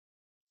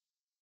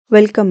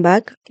Welcome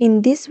back.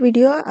 In this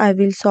video, I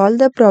will solve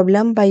the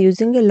problem by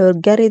using a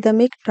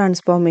logarithmic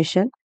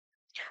transformation.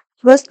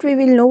 First, we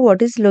will know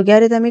what is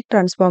logarithmic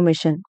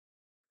transformation.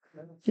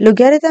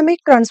 Logarithmic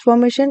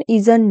transformation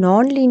is a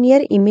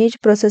non-linear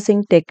image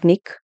processing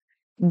technique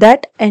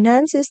that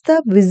enhances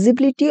the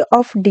visibility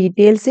of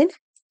details in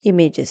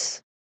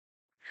images.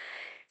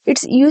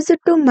 It's used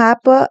to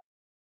map a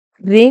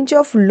range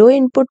of low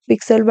input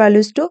pixel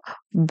values to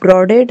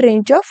broadened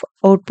range of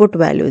output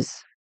values.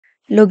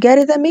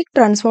 Logarithmic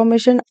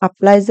transformation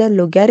applies a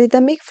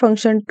logarithmic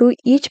function to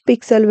each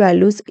pixel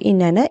values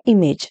in an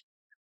image.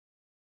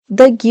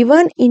 The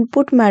given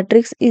input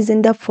matrix is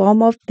in the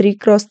form of 3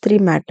 cross 3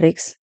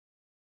 matrix.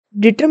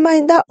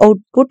 Determine the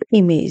output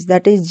image,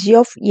 that is g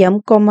of m,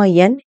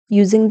 n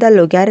using the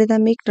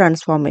logarithmic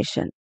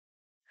transformation.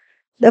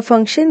 The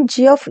function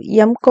g of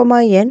m,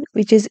 n,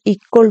 which is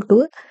equal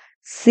to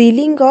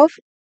ceiling of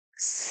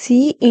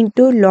c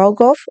into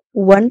log of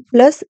 1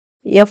 plus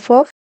f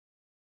of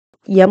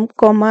m,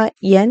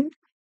 n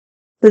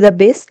to the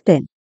base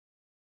 10.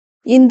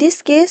 In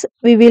this case,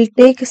 we will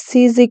take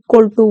c is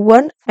equal to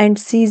 1 and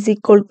c is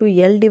equal to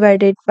l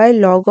divided by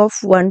log of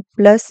 1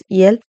 plus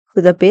l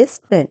to the base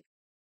 10.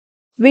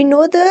 We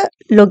know the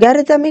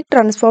logarithmic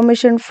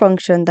transformation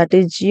function, that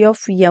is g of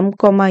m,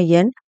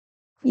 n.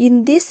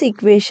 In this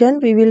equation,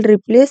 we will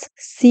replace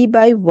c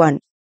by 1,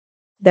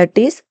 that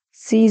is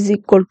c is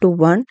equal to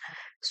 1.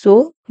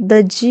 So,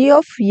 the g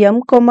of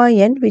m,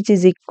 n, which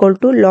is equal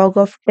to log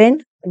of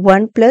 10,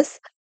 1 plus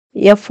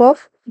f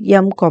of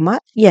m,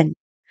 n.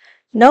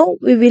 Now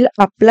we will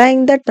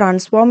applying the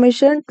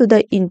transformation to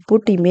the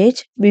input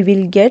image. We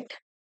will get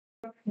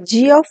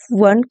g of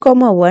 1,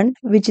 1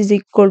 which is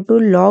equal to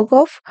log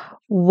of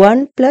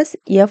 1 plus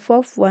f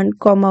of 1,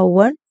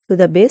 1 to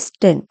the base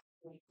 10.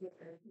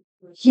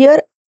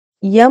 Here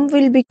m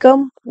will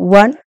become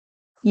 1,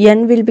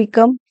 n will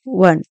become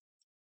 1.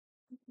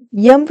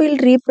 M will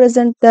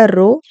represent the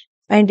row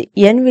and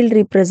n will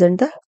represent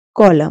the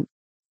column.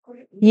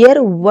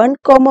 Here 1,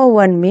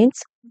 1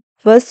 means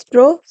first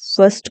row,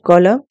 first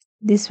column.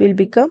 This will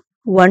become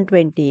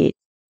 128.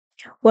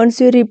 Once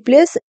you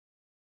replace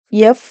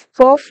f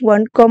of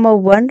 1,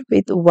 1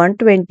 with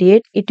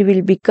 128, it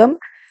will become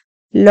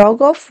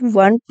log of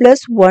 1 plus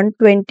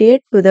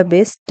 128 to the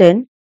base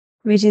 10,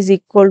 which is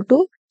equal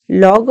to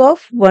log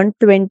of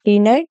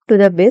 129 to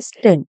the base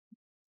 10,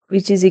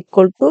 which is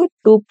equal to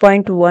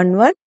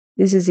 2.11.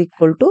 This is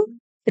equal to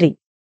 3.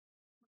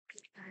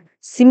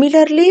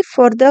 Similarly,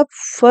 for the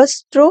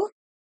first row,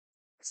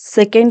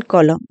 second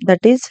column,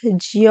 that is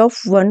g of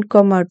 1,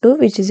 2,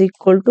 which is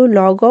equal to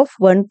log of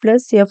 1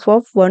 plus f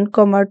of 1,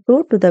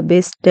 2 to the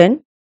base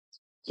 10.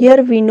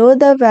 Here we know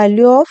the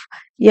value of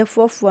f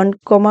of 1,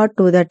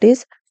 2, that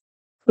is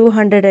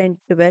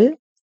 212.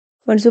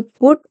 Once you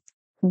put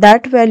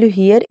that value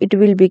here, it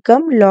will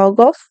become log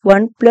of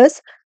 1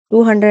 plus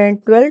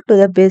 212 to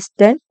the base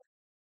 10.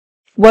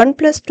 1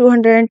 plus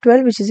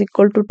 212, which is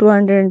equal to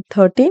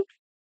 213.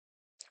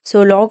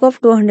 So log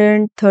of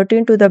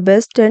 213 to the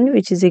base 10,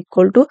 which is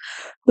equal to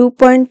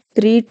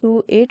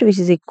 2.328, which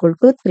is equal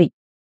to 3.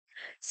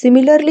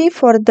 Similarly,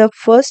 for the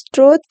first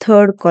row,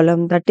 third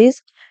column, that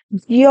is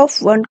g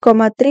of 1,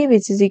 3,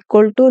 which is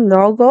equal to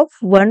log of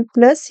 1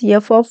 plus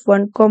f of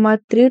 1,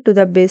 3 to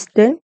the base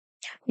 10.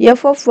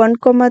 F of 1,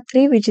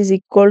 3, which is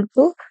equal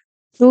to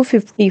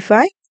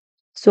 255.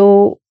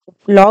 So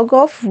log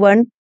of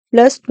 1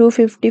 plus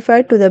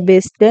 255 to the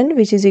base 10,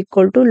 which is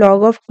equal to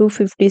log of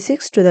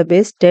 256 to the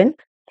base 10,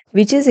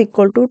 which is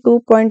equal to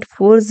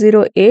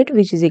 2.408,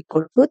 which is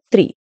equal to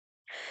 3.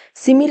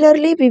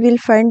 Similarly, we will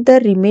find the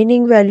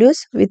remaining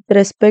values with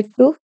respect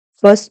to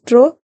first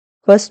row,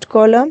 first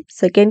column,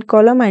 second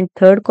column and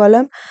third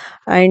column,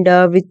 and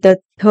with the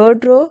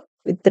third row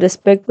with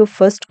respect to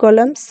first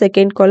column,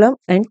 second column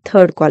and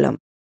third column.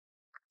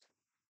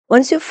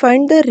 Once you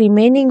find the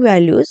remaining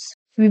values,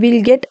 we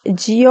will get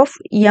g of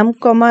m,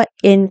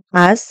 n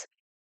as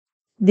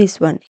this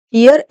one.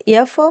 Here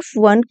f of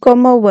 1,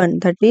 1,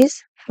 that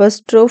is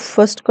first row,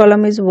 first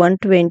column is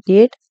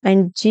 128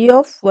 and g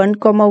of 1,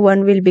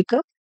 1 will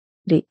become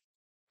 3,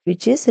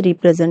 which is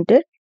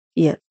represented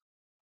here.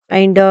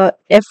 And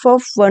f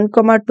of 1,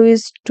 2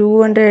 is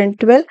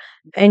 212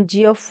 and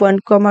g of 1,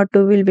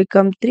 2 will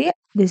become 3.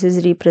 This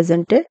is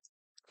represented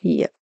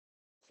here.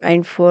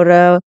 And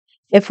for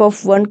f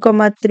of 1,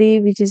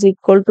 3, which is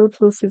equal to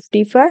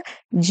 255,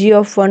 g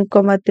of 1,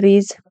 3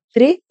 is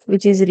 3,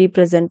 which is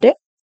represented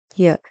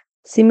here.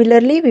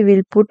 Similarly, we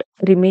will put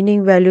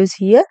remaining values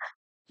here.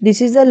 This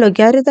is the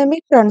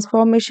logarithmic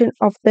transformation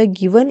of the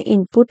given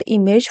input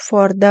image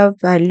for the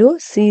value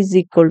c is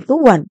equal to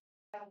 1.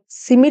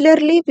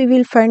 Similarly, we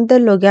will find the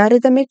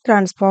logarithmic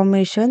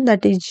transformation,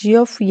 that is g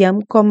of m,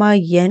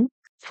 n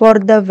for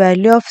the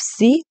value of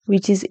c,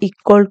 which is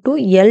equal to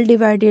l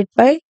divided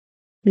by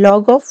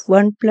log of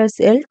 1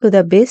 plus l to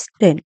the base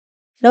 10.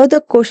 Now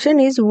the question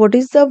is, what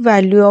is the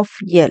value of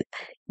l?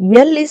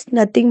 L is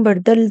nothing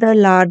but the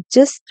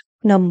largest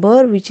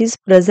number which is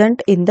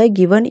present in the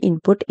given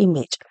input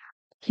image.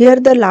 Here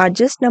the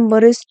largest number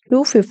is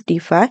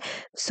 255,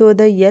 so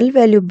the L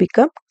value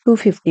become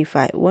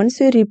 255. Once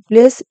we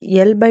replace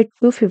L by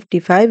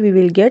 255, we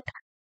will get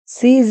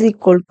C is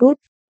equal to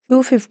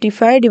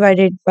 255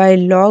 divided by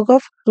log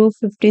of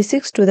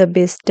 256 to the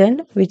base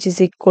 10, which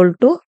is equal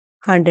to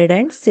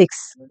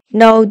 106.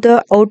 Now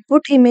the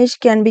output image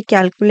can be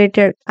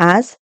calculated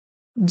as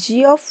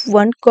G of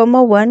 1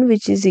 comma 1,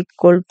 which is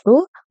equal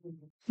to,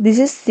 this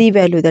is C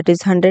value, that is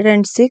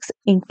 106,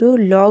 into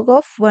log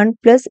of 1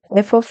 plus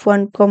f of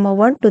 1 comma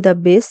 1 to the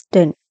base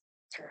 10.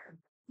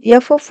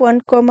 F of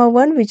 1 comma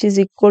 1, which is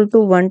equal to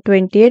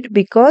 128,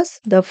 because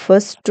the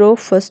first row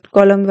first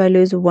column value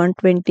is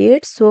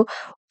 128, so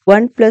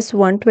 1 plus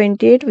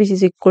 128, which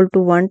is equal to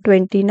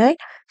 129,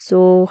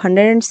 so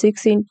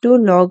 106 into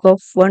log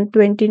of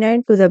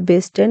 129 to the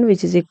base 10,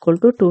 which is equal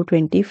to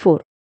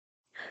 224.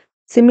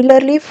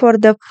 Similarly, for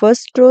the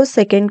first row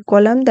second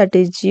column, that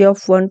is G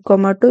of 1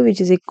 comma 2,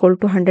 which is equal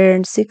to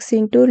 106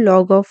 into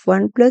log of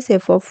 1 plus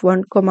f of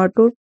 1 comma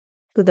 2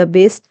 to the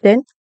base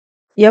 10,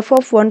 f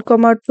of 1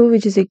 comma 2,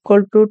 which is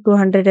equal to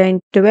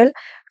 212,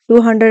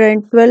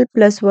 212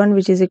 plus 1,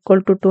 which is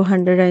equal to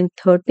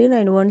 213,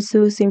 and once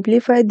you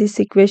simplify this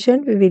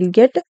equation, we will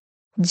get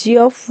G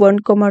of 1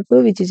 comma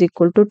 2, which is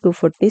equal to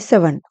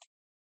 247.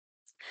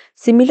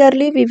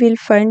 Similarly, we will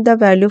find the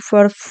value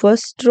for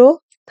first row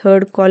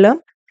third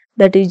column,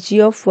 that is G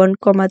of 1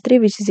 comma 3,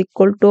 which is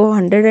equal to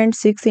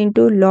 106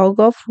 into log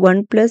of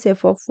 1 plus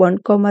f of 1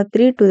 comma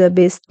 3 to the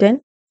base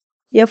 10,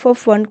 f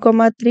of 1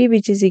 comma 3,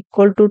 which is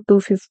equal to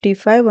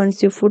 255.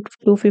 Once you put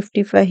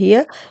 255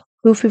 here,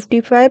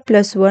 255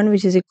 plus 1,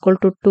 which is equal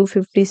to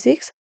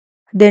 256,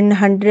 then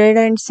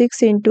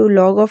 106 into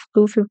log of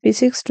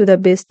 256 to the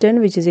base 10,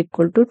 which is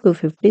equal to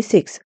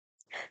 256.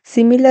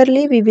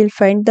 Similarly, we will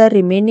find the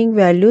remaining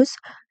values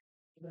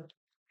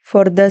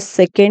for the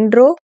second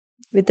row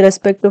with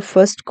respect to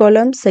first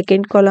column,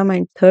 second column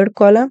and third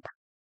column,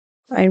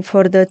 and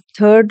for the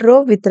third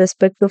row with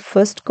respect to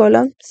first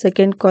column,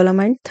 second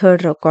column and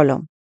third row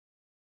column.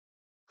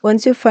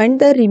 Once you find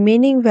the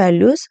remaining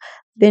values,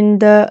 then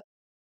the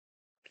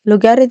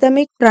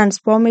logarithmic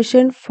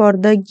transformation for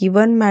the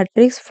given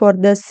matrix for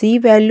the C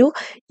value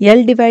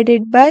L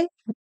divided by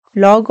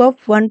log of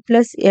 1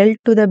 plus L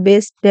to the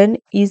base 10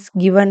 is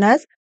given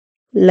as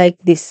like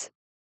this.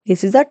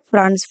 This is a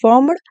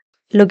transformed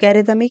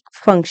logarithmic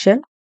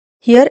function.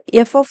 Here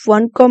f of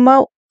 1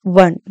 comma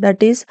 1,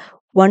 that is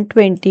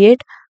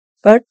 128,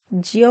 but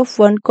g of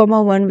 1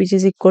 comma 1, which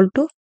is equal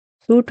to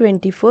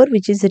 224,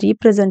 which is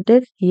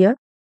represented here,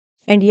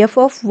 and f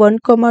of 1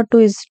 comma 2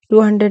 is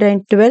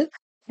 212,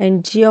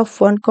 and g of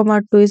 1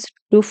 comma 2 is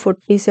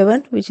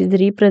 247, which is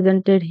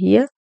represented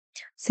here.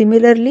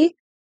 Similarly,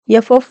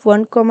 f of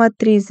 1 comma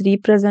 3 is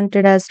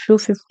represented as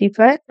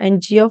 255,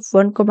 and g of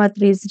 1 comma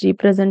 3 is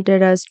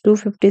represented as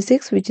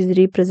 256, which is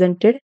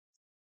represented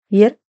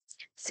here.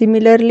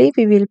 Similarly,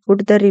 we will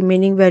put the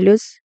remaining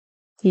values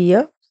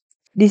here.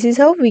 This is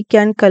how we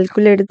can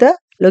calculate the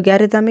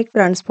logarithmic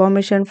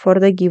transformation for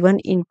the given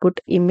input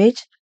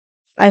image.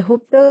 I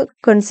hope the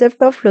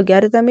concept of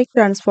logarithmic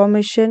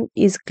transformation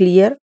is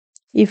clear.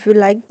 If you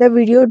like the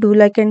video, do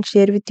like and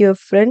share with your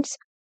friends.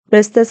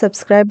 Press the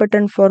subscribe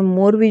button for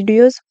more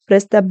videos.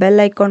 Press the bell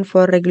icon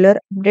for regular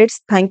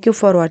updates. Thank you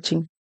for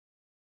watching.